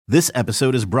This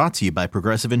episode is brought to you by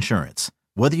Progressive Insurance.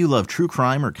 Whether you love true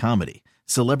crime or comedy,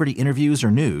 celebrity interviews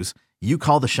or news, you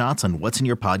call the shots on what's in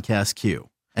your podcast queue.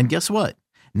 And guess what?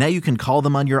 Now you can call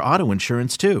them on your auto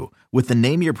insurance too with the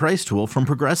Name Your Price tool from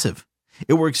Progressive.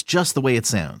 It works just the way it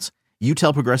sounds. You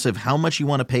tell Progressive how much you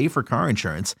want to pay for car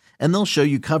insurance, and they'll show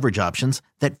you coverage options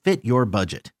that fit your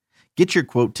budget. Get your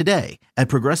quote today at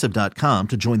Progressive.com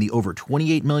to join the over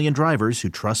 28 million drivers who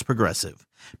trust Progressive.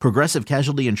 Progressive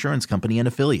Casualty Insurance Company and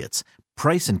Affiliates.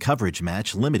 Price and coverage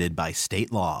match limited by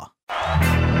state law.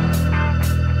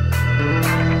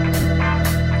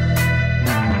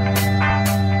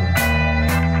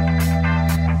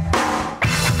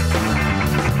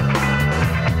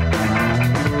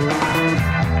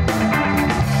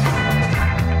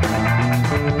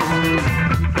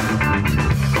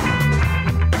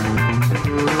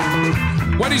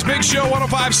 Wendy's Big Show,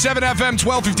 105.7 FM,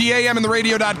 1250 AM, and the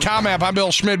radio.com app. I'm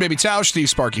Bill Schmidt, Baby Tausch, Steve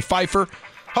Sparky Pfeiffer,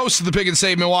 host of the Pick and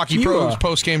Save Milwaukee Pros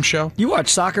post-game show. You watch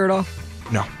soccer at all?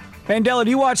 No. Mandela, do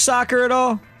you watch soccer at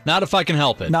all? Not if I can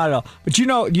help it. Not at all. But you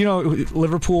know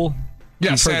Liverpool?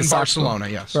 Yes, and Barcelona,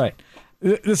 yes. Right.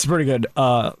 This is pretty good.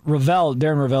 Darren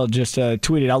Ravel just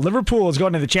tweeted out, Liverpool is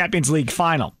going to the Champions League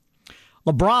final.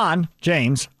 LeBron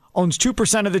James owns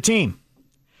 2% of the team.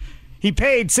 He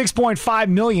paid $6.5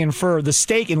 million for the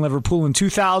stake in Liverpool in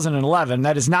 2011.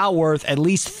 That is now worth at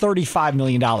least $35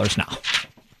 million now.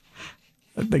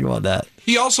 Think about that.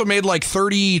 He also made like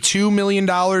 $32 million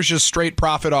just straight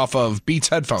profit off of Beats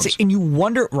headphones. See, and you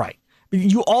wonder, right.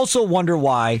 You also wonder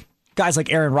why guys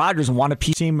like Aaron Rodgers want a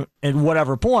piece team at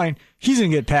whatever point, he's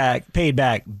going to get paid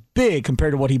back big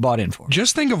compared to what he bought in for.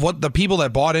 Just think of what the people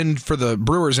that bought in for the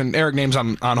Brewers, and Eric Name's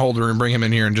on holder and bring him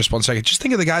in here in just 1 second. Just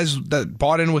think of the guys that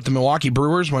bought in with the Milwaukee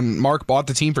Brewers when Mark bought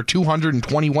the team for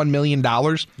 $221 million.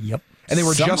 Yep. And they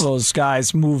were Some of those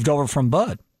guys moved over from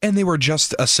Bud. And they were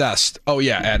just assessed,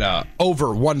 at over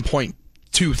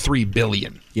 $1.23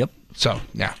 billion. Yep. So,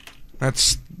 yeah,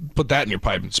 let's put that in your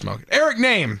pipe and smoke it. Eric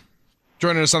Name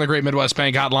joining us on the Great Midwest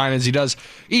Bank Hotline as he does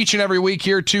each and every week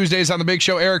here, Tuesdays on the Big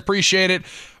Show. Eric, appreciate it.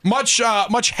 Much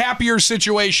happier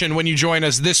situation when you join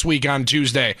us this week on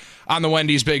Tuesday on the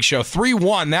Wendy's Big Show.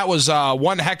 3-1. That was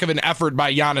one heck of an effort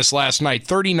by Giannis last night,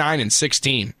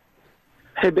 39-16.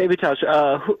 Hey, Baby Touch,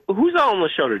 who's on the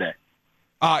show today?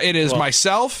 It is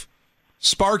myself,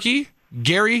 Sparky,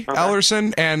 Gary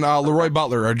Ellerson, and Leroy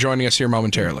Butler are joining us here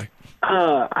momentarily.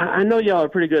 I know y'all are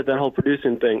pretty good at that whole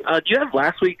producing thing. Do you have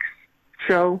last week's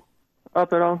show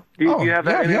up at all? Do you have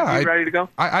that interview ready to go?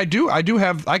 I do. I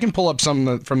can pull up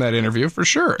some from that interview for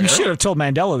sure. You should have told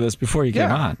Mandela this before you came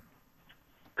on.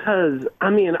 Because,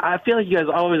 I feel like you guys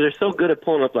always are so good at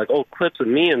pulling up, like, old clips of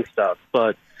me and stuff,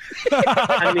 but,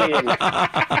 I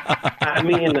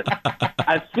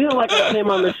feel like I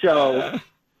came on the show,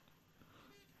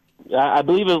 I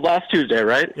believe it was last Tuesday,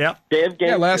 right? Yep. Day of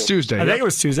game last Tuesday. I think it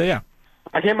was Tuesday, yeah.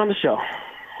 I came on the show,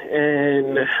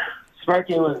 and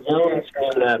Sparky was yelling and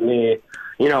screaming at me,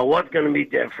 what's going to be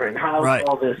different? How's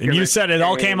all this? And you said it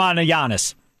all came on to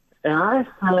Giannis. And I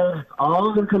said, all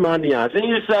of them come on to Giannis. And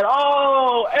you said,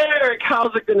 Eric,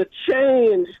 how's it going to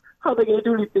change? How are they going to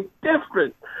do anything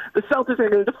different? The Celtics are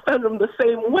going to defend them the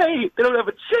same way. They don't have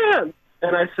a chance.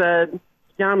 And I said,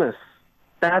 Giannis,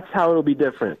 that's how it'll be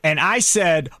different. And I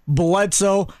said,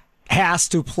 Bledsoe has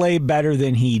to play better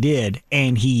than he did.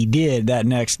 And he did that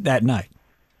night.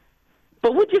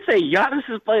 But would you say Giannis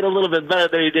has played a little bit better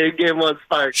than he did in Game 1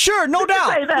 Sparks? Sure, no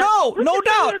doubt. No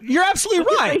doubt. You're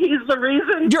absolutely right. He's the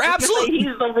reason? You're absolutely.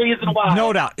 He's the reason why.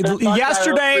 No doubt.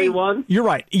 Yesterday, you're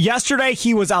right. Yesterday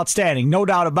he was outstanding, no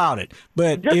doubt about it.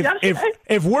 But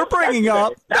if we're bringing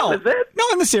up that was it? No,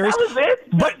 in the series. That was it.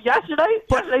 But yesterday's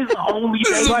the only day.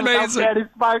 This is amazing.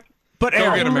 But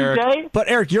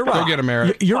Eric, you're right. Go get him,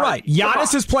 Eric. You're right.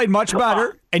 Giannis has played much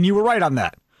better, and you were right on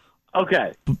that.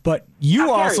 Okay. But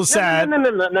you also said... No.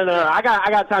 I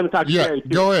got time to talk to Gary, too.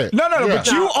 Go ahead. No. But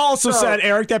you also said,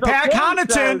 Eric, that Pat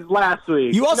Connaughton... last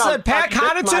week. You also said Pat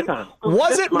Connaughton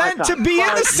wasn't meant to be in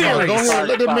the series. Go ahead.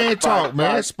 Let the man talk,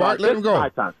 man. Spark, let him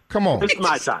go. Come on. This is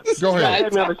my time. Go ahead.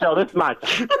 Get me on the show. This is my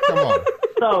time. Come on.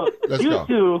 So, Let's you go.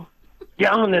 two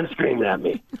yelling and screaming at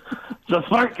me. So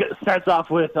Spark starts off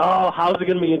with, how's it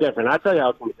going to be different? I tell you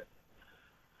how it's going to be different.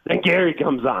 Then Gary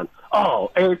comes on.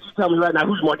 Eric, you tell me right now,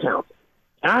 who's more talented?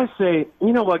 And I say,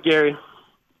 you know what, Gary?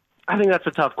 I think that's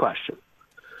a tough question.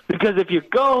 Because if you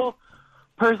go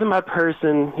person by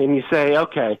person and you say,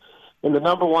 okay, in the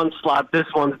number one slot, this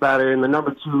one's better. In the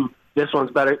number two, this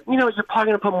one's better. You're probably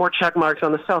going to put more check marks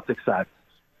on the Celtics side.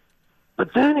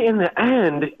 But then in the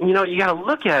end, you got to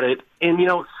look at it. And,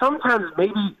 sometimes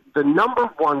maybe the number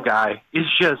one guy is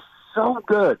just so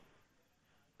good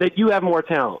that you have more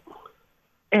talent.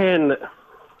 And,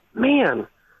 man,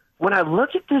 when I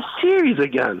look at this series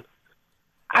again,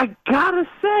 I got to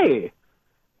say,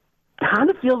 kind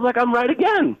of feels like I'm right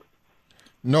again.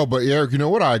 No, but Eric, you know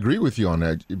what? I agree with you on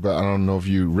that, but I don't know if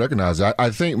you recognize it.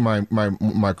 I think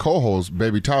my co-host,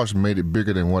 Baby Tosh, made it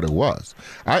bigger than what it was.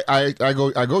 I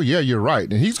go, yeah, you're right,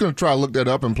 and he's going to try to look that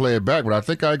up and play it back. But I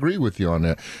think I agree with you on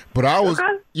that. But I was,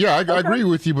 I agree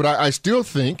with you. But I still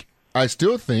think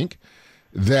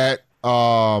that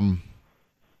the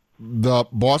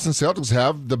Boston Celtics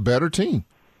have the better team,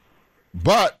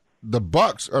 but the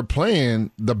Bucks are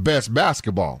playing the best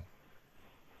basketball.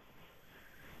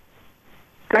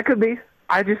 That could be.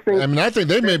 I just think. I think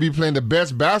they may be playing the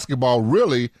best basketball,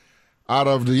 really, out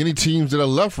of any teams that are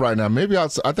left right now. Maybe I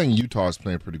think Utah is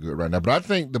playing pretty good right now, but I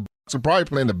think the Bucks are probably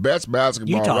playing the best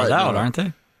basketball Utah's right out, now. aren't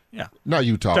they? Yeah. Not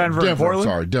Utah. Denver. Portland?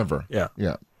 Sorry, Denver.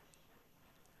 Yeah.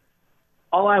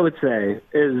 All I would say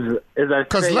is I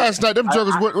because last night them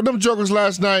jokers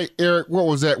last night, Eric. What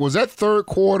was that? Was that third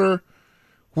quarter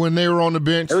when they were on the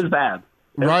bench? It was bad.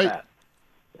 Right.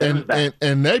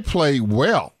 And they played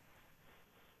well.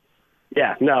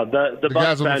 Yeah, no, the Bucks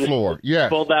guys on the bench floor,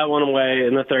 pulled that one away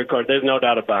in the third quarter. There's no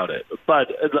doubt about it. But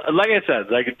like I said,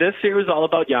 this series is all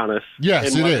about Giannis. Yes,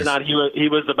 and it whether is. or not he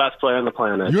was the best player on the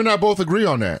planet. You and I both agree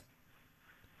on that.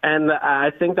 And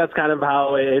I think that's kind of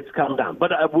how it's come down.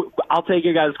 But I'll take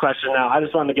your guys' question now. I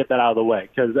just wanted to get that out of the way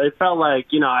because it felt like,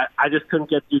 I just couldn't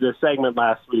get through this segment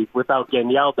last week without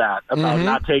getting yelled at about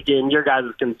not taking your guys'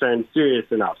 concerns serious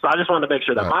enough. So I just wanted to make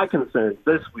sure that my concerns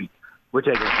this week were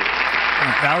taken serious.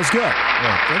 That was good.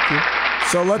 Yeah, thank you.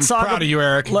 So let's talk. Proud of you,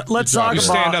 Eric. Let's talk You about.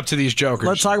 stand up to these jokers.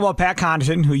 Let's talk about Pat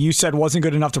Connaughton, who you said wasn't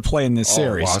good enough to play in this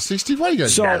series. Wow. See, Steve, why you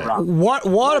guys So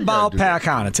what about Pat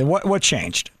Connaughton? What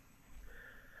changed?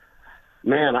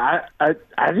 Man, I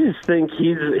just think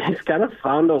he's kind of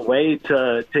found a way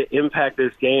to impact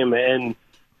this game, and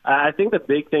I think the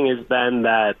big thing has been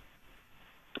that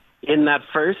in that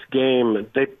first game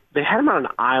they had him on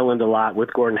an island a lot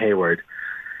with Gordon Hayward.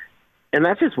 And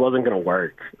that just wasn't going to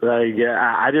work.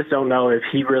 I just don't know if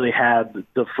he really had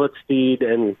the foot speed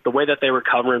and the way that they were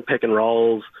covering pick and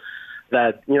rolls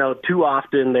that, too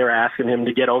often they were asking him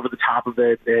to get over the top of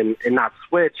it and not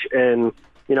switch. And,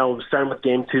 starting with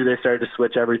game 2, they started to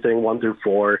switch everything 1 through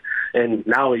 4. And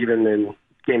now even in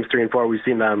games 3 and 4, we've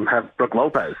seen them have Brook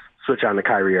Lopez switch on to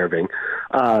Kyrie Irving.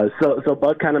 So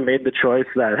Bud kind of made the choice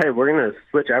that, hey, we're going to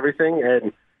switch everything.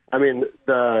 And,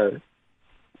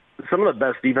 some of the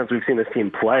best defense we've seen this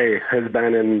team play has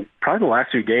been in probably the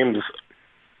last 2 games,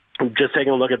 just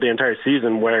taking a look at the entire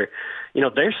season where,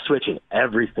 they're switching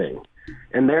everything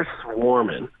and they're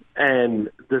swarming.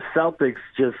 And the Celtics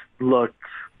just look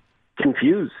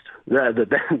confused.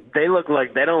 They look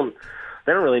like they don't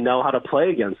really know how to play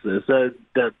against this.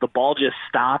 The ball just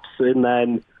stops and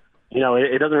then,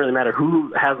 it doesn't really matter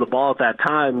who has the ball at that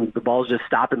time. The ball's just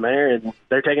stopping there and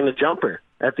they're taking the jumper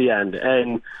at the end.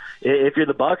 And if you're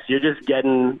the Bucks, you're just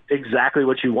getting exactly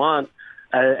what you want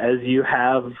as you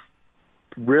have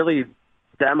really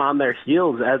them on their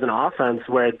heels as an offense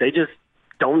where they just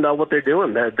don't know what they're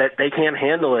doing. They can't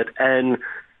handle it. And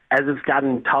as it's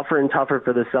gotten tougher and tougher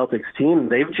for the Celtics team,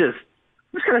 they've just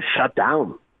kind of shut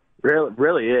down.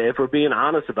 Really, if we're being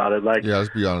honest about it, let's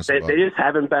be honest. They just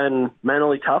haven't been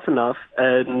mentally tough enough,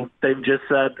 and they've just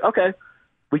said, okay,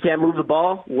 we can't move the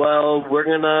ball. Well, we're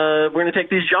gonna take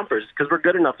these jumpers because we're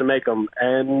good enough to make them,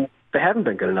 and they haven't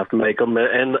been good enough to make them,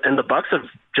 and the Bucks have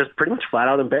just pretty much flat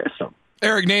out embarrassed them.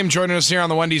 Eric Name joining us here on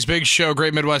the Wendy's Big Show,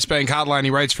 Great Midwest Bank Hotline. He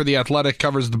writes for The Athletic,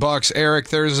 covers the Bucks. Eric,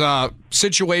 there's a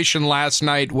situation last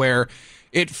night where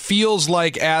it feels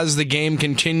like as the game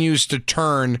continues to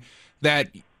turn that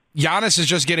Giannis is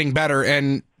just getting better,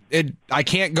 and I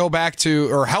can't go back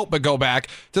to or help but go back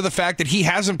to the fact that he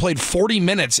hasn't played 40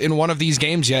 minutes in one of these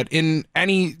games yet in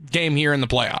any game here in the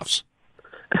playoffs.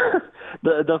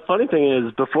 The funny thing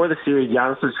is, before the series,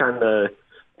 Giannis was trying to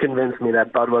convince me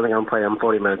that Bud wasn't going to play him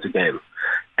 40 minutes a game.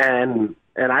 And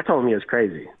I told him he was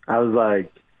crazy. I was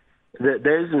like,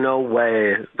 there's no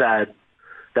way that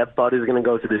Bud is going to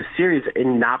go through this series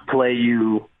and not play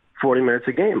you 40 minutes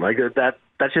a game.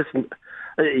 That's just...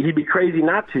 He'd be crazy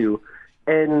not to.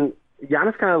 And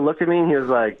Giannis kind of looked at me and he was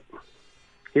like,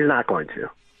 he's not going to.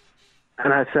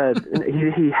 And I said,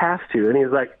 he has to. And he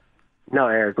was like, no,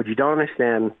 Eric, what you don't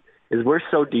understand is we're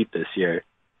so deep this year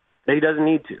that he doesn't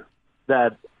need to.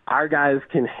 That our guys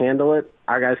can handle it.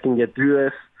 Our guys can get through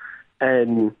this.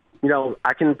 And,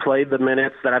 I can play the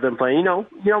minutes that I've been playing.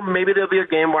 Maybe there'll be a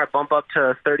game where I bump up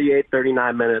to 38,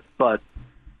 39 minutes, but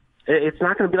it's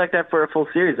not going to be like that for a full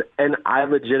series. And I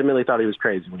legitimately thought he was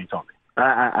crazy when he told me.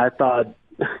 I thought,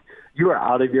 you are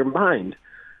out of your mind.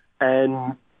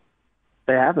 And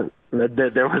They haven't.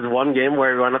 There was one game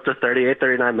where we went up to 38,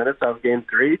 39 minutes. That was game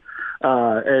 3.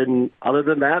 And other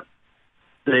than that,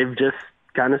 they've just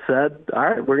kind of said, all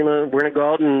right, we're gonna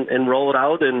go out and roll it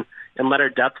out and let our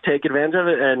depth take advantage of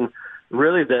it. And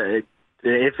really,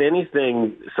 if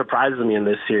anything surprises me in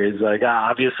this series, like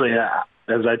obviously,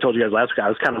 as I told you guys last week, I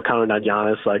was kind of counting on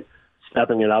Giannis like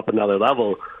stepping it up another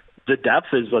level. The depth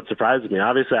is what surprises me.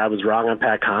 Obviously, I was wrong on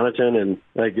Pat Connaughton, and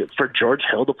like for George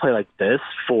Hill to play like this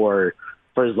for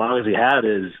as long as he had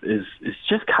is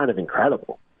just kind of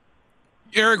incredible.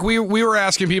 Eric, we were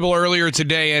asking people earlier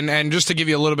today, and just to give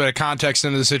you a little bit of context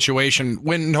into the situation,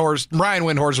 Ryan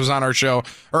Windhorst was on our show,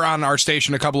 or on our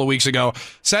station a couple of weeks ago,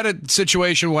 said a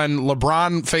situation when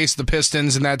LeBron faced the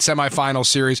Pistons in that semifinal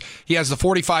series. He has the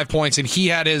 45 points, and he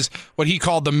had his, what he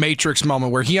called the Matrix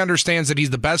moment, where he understands that he's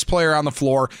the best player on the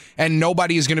floor, and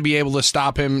nobody is going to be able to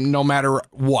stop him no matter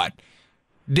what.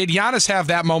 Did Giannis have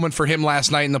that moment for him last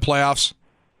night in the playoffs?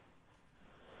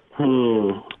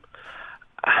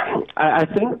 I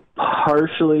think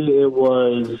partially it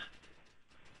was.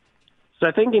 So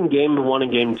I think in game 1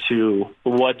 and game 2,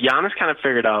 what Giannis kind of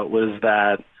figured out was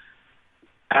that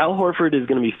Al Horford is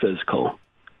going to be physical.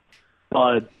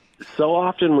 But so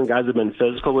often when guys have been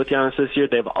physical with Giannis this year,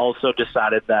 they've also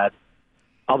decided that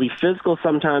I'll be physical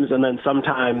sometimes, and then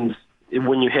sometimes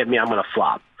when you hit me, I'm going to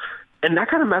flop. And that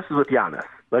kind of messes with Giannis.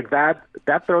 Like that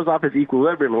throws off his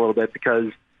equilibrium a little bit,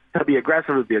 because he'll be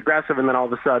aggressive, and then all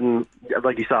of a sudden,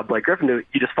 like you saw Blake Griffin do,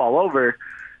 you just fall over,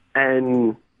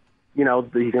 and, you know,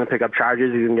 he's going to pick up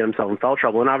charges, he's going to get himself in foul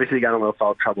trouble, and obviously he got in a little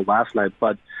foul trouble last night,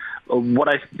 but what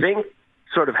I think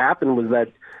sort of happened was that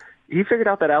he figured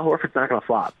out that Al Horford's not going to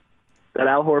flop, that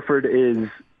Al Horford is,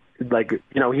 like,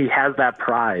 you know, he has that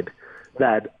pride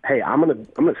that, hey, I'm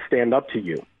gonna stand up to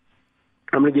you,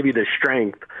 I'm going to give you this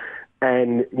strength,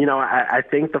 and, you know, I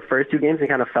think the first 2 games he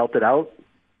kind of felt it out.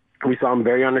 We saw him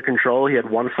very under control. He had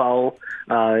 1 foul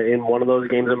in one of those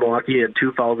games in Milwaukee. He had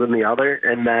 2 fouls in the other.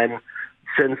 And then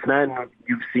since then,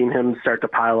 you've seen him start to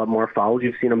pile up more fouls.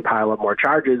 You've seen him pile up more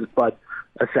charges. But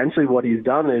essentially what he's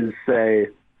done is say,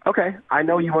 okay, I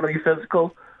know you want to be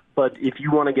physical, but if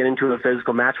you want to get into a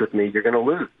physical match with me, you're going to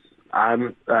lose.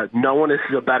 No one is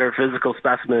a better physical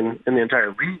specimen in the entire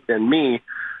league than me.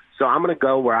 So I'm going to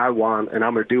go where I want, and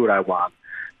I'm going to do what I want.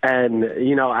 And,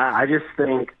 you know, I just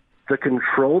think the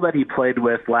control that he played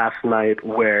with last night,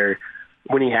 where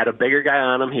when he had a bigger guy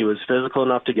on him, he was physical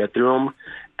enough to get through him.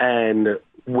 And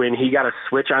when he got a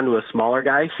switch onto a smaller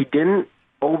guy, he didn't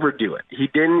overdo it. He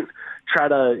didn't try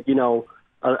to, you know,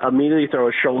 immediately throw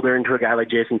a shoulder into a guy like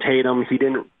Jason Tatum. He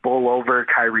didn't bowl over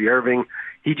Kyrie Irving.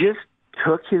 He just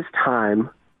took his time.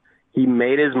 He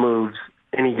made his moves,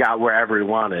 and he got wherever he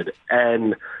wanted.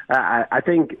 And I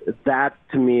think that,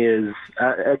 to me, is,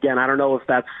 again, I don't know if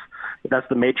that's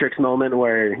the Matrix moment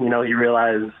where, you know, he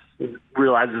realizes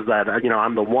that, you know,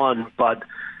 I'm the one, but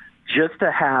just to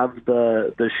have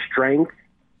the strength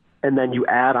and then you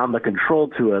add on the control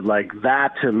to it, like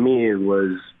that to me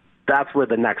that's where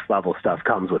the next level stuff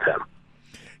comes with him.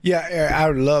 Yeah, Eric, I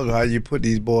love how you put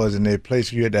these boys in their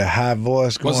place. You had that high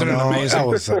voice going on. Wasn't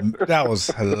it That amazing? was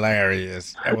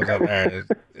hilarious. That was hilarious.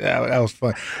 That was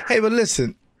fun. Hey, but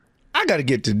listen, I got to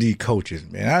get to these coaches,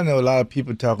 man. I know a lot of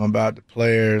people talking about the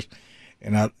players,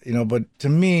 and but to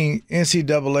me,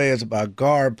 NCAA is about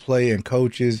guard play and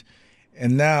coaches,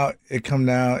 and now it come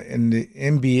down in the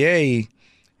NBA,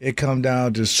 it come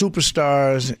down to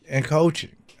superstars and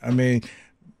coaching. I mean,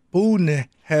 Buden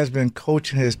has been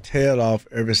coaching his tail off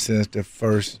ever since the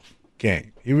first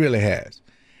game. He really has.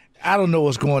 I don't know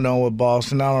what's going on with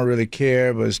Boston. I don't really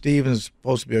care, but Stevens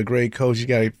supposed to be a great coach. You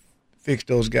got to fix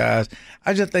those guys.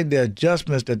 I just think the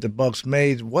adjustments that the Bucks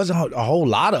made wasn't a whole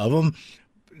lot of them.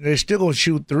 They're still going to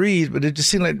shoot threes, but it just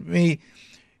seemed like to me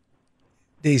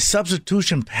the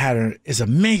substitution pattern is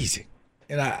amazing.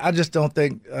 And I just don't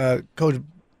think Coach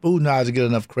Budenholzer get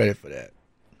enough credit for that.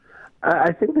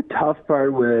 I think the tough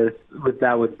part with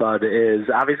Bud is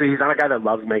obviously he's not a guy that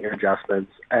loves making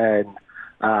adjustments. And,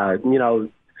 you know,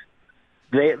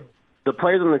 the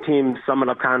players on the team sum it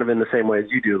up kind of in the same way as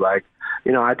you do. Like,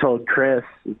 you know, I told Chris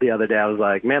the other day, I was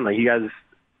like, man, like you guys,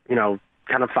 you know,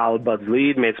 kind of followed Bud's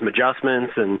lead, made some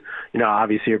adjustments, and, you know,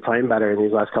 obviously you're playing better in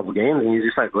these last couple of games. And he's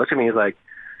just like, look at me, he's like,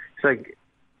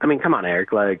 I mean, come on,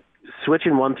 Eric, like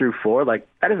switching 1 through 4, like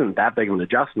that isn't that big of an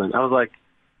adjustment. I was like,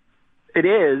 it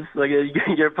is. Like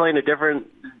you're playing a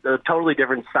totally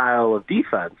different style of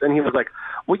defense. And he was like,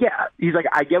 well, yeah. He's like,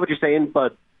 I get what you're saying,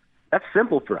 but that's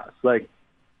simple for us. Like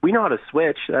we know how to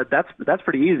switch. That's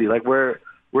pretty easy. Like we're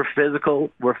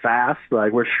physical, we're fast,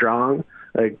 like we're strong.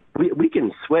 Like we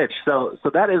can switch. So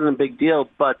that isn't a big deal.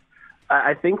 But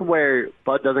I think where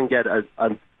Bud doesn't get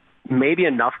maybe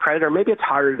enough credit, or maybe it's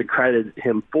harder to credit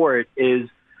him for it, is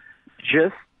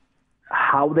just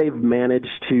how they've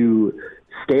managed to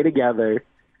stay together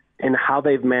and how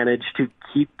they've managed to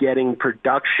keep getting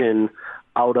production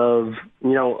out of,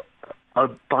 a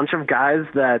bunch of guys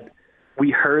that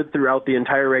we heard throughout the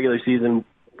entire regular season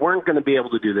weren't going to be able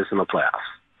to do this in the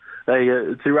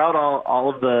playoffs. Throughout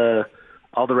all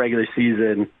the regular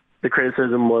season, the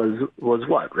criticism was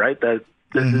what, right? That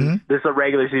this is a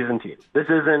regular season team. This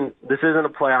isn't a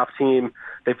playoff team.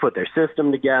 They put their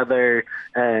system together,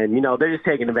 and they're just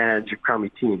taking advantage of crummy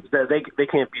teams. They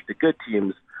can't beat the good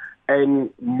teams,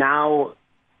 and now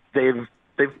they've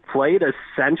played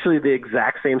essentially the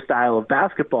exact same style of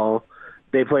basketball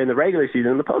they play in the regular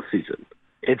season and the postseason.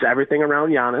 It's everything around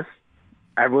Giannis.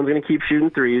 Everyone's going to keep shooting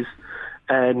threes,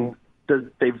 and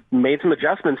they've made some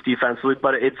adjustments defensively,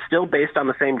 but it's still based on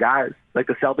the same guys. Like,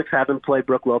 the Celtics haven't played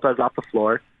Brook Lopez off the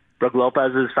floor. Brook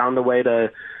Lopez has found a way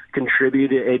to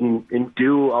contribute and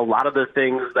do a lot of the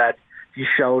things that he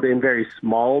showed in very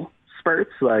small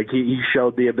spurts. Like, he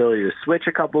showed the ability to switch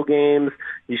a couple games.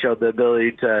 He showed the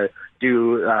ability to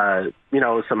do,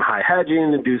 some high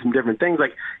hedging and do some different things.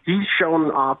 Like, he's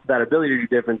shown off that ability to do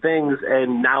different things,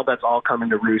 and now that's all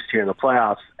coming to roost here in the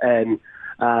playoffs. And,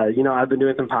 I've been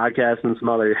doing some podcasts and some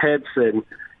other hits, and,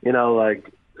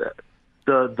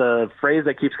 the phrase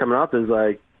that keeps coming up is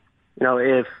like,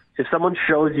 if someone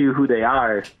shows you who they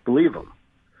are, believe them.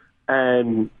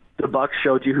 And the Bucks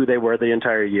showed you who they were the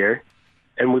entire year,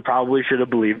 and we probably should have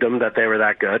believed them that they were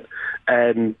that good.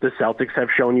 And the Celtics have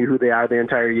shown you who they are the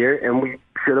entire year, and we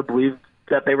should have believed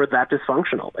that they were that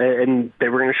dysfunctional, and they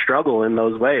were going to struggle in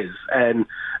those ways. And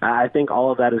I think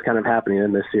all of that is kind of happening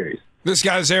in this series. This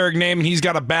guy's Eric Naaman. He's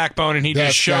got a backbone, and he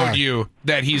just showed you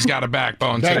that he's got a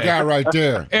backbone today. That guy right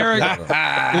there. Eric,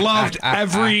 loved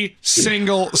every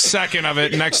single second of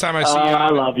it. Next time I see you,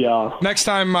 I love y'all. Next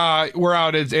time we're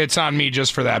out, it's on me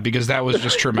just for that, because that was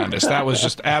just tremendous. That was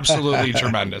just absolutely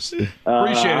tremendous.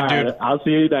 Appreciate it, dude. Right. I'll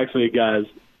see you next week, guys.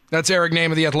 That's Eric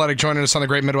Naaman of The Athletic joining us on the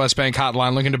Great Midwest Bank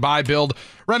Hotline. Looking to buy, build,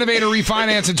 renovate, or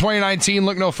refinance in 2019?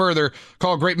 Look no further.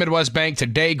 Call Great Midwest Bank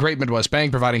today. Great Midwest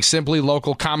Bank, providing simply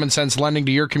local, common-sense lending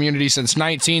to your community since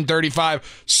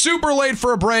 1935. Super late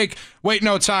for a break. Wait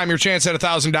no time. Your chance at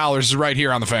 $1,000 is right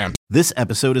here on The Fan. This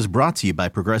episode is brought to you by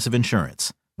Progressive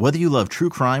Insurance. Whether you love true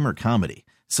crime or comedy,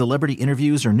 celebrity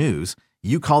interviews or news,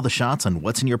 you call the shots on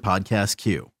what's in your podcast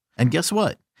queue. And guess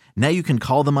what? Now you can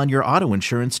call them on your auto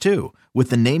insurance, too, with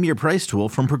the Name Your Price tool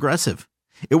from Progressive.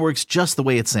 It works just the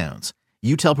way it sounds.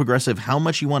 You tell Progressive how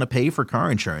much you want to pay for car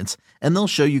insurance, and they'll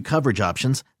show you coverage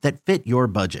options that fit your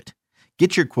budget.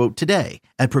 Get your quote today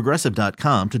at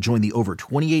Progressive.com to join the over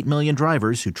 28 million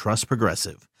drivers who trust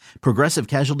Progressive. Progressive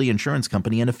Casualty Insurance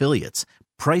Company and Affiliates.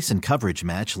 Price and coverage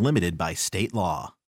match limited by state law.